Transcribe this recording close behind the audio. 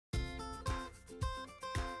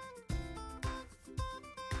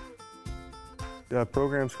The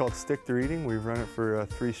program's called Stick to Reading. We've run it for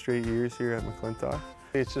 3 straight years here at McClintock.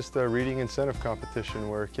 It's just a reading incentive competition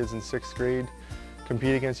where kids in 6th grade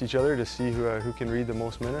compete against each other to see who can read the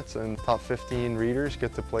most minutes, and top 15 readers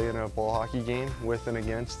get to play in a ball hockey game with and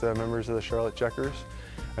against members of the Charlotte Checkers.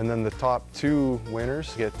 And then the top 2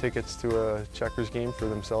 winners get tickets to a Checkers game for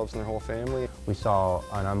themselves and their whole family. We saw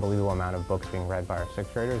an unbelievable amount of books being read by our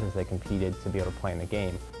 6th graders as they competed to be able to play in the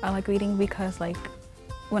game. I like reading because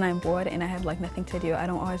when I'm bored and I have nothing to do, I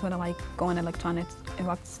don't always want to go on electronics and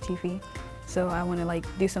watch TV. So I want to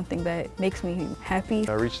do something that makes me happy.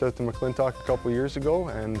 I reached out to McClintock a couple years ago,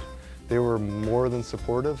 and they were more than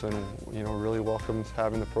supportive and really welcomed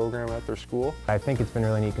having the program at their school. I think it's been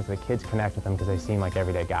really neat because the kids connect with them because they seem like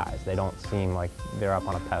everyday guys. They don't seem like they're up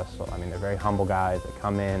on a pedestal. I mean, they're very humble guys. They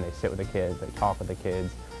come in, they sit with the kids, they talk with the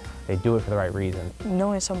kids. They do it for the right reason.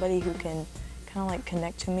 Knowing somebody who can kind of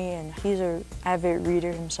connect to me, and he's an avid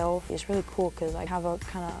reader himself, it's really cool because I have a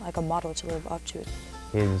kind of a model to live up to.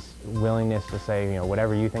 His willingness to say,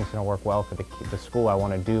 whatever you think is going to work well for the school I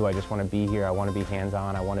want to do, I just want to be here, I want to be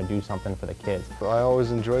hands-on, I want to do something for the kids. I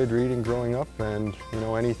always enjoyed reading growing up, and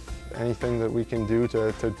anything that we can do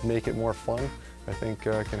to make it more fun, I think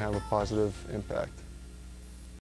can have a positive impact.